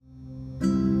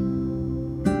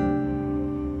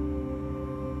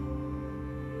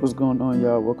What's going on,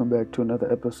 y'all? Welcome back to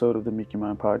another episode of the Make Your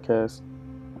Mind podcast.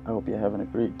 I hope you're having a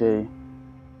great day.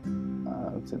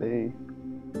 Today,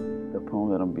 the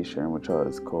poem that I'm going to be sharing with y'all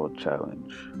is called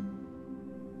Challange.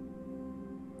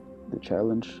 The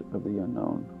challenge of the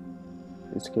unknown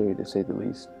is scary to say the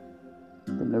least.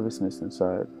 The nervousness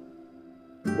inside,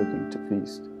 looking to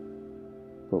feast,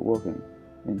 but walking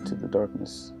into the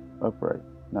darkness, upright,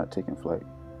 not taking flight.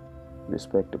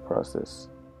 Respect the process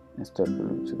and step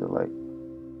through to the light.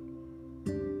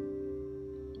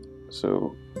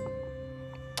 So,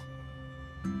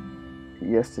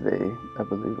 yesterday, I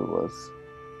believe it was,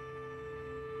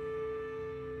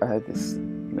 I had this,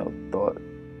 thought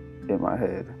in my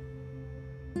head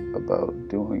about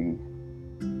doing,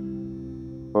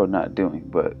 or not doing,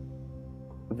 but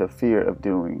the fear of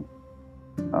doing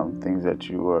things that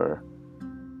you are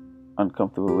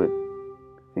uncomfortable with,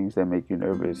 things that make you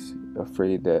nervous,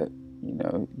 afraid that,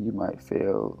 you might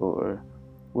fail or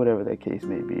whatever that case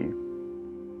may be.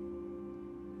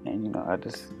 And, I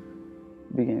just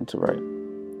began to write.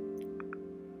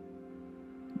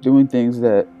 Doing things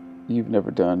that you've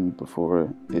never done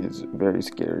before is very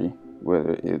scary,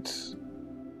 whether it's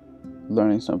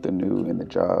learning something new in the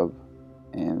job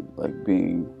and like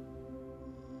being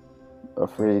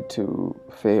afraid to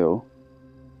fail,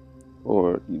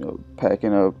 or,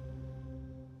 packing up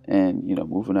and,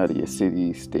 moving out of your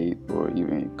city, state, or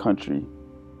even country.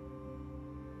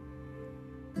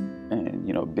 And,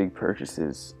 big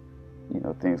purchases,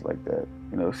 things like that.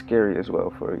 Scary as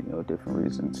well for, different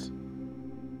reasons.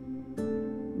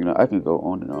 I can go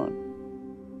on and on.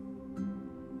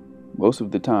 Most of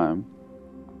the time,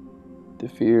 the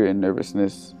fear and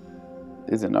nervousness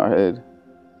is in our head.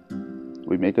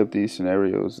 We make up these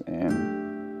scenarios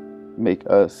and make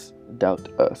us doubt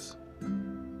us.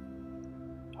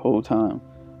 Whole time,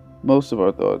 most of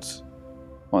our thoughts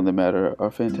on the matter are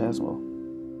phantasmal.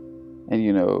 And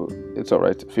it's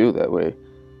alright to feel that way,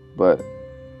 but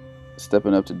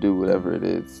stepping up to do whatever it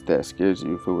is that scares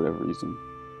you for whatever reason,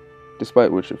 despite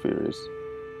what your fear is,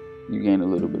 you gain a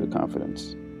little bit of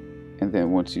confidence. And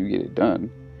then once you get it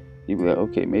done, you'll be like,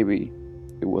 okay, maybe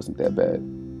it wasn't that bad.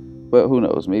 But who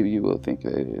knows, maybe you will think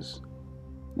that it is.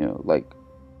 Like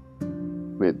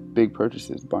with big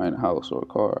purchases, buying a house or a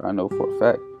car, I know for a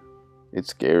fact it's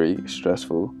scary,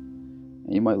 stressful,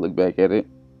 and you might look back at it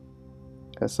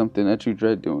as something that you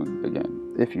dread doing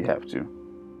again, if you have to.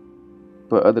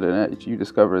 But other than that, you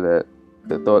discover that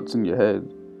the thoughts in your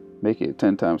head make it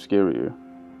 10 times scarier.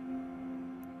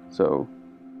 So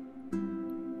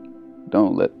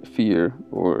don't let fear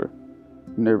or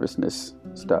nervousness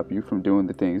stop you from doing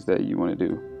the things that you want to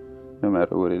do, no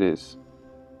matter what it is.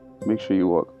 Make sure you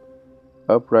walk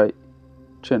upright,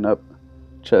 chin up,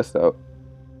 chest out,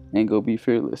 and go be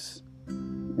fearless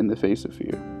in the face of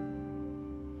fear.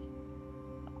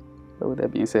 So with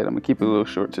that being said, I'm going to keep it a little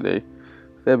short today.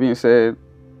 With that being said,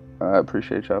 I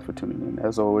appreciate y'all for tuning in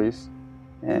as always.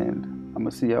 And I'm going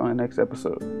to see y'all in the next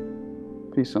episode.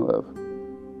 Peace and love.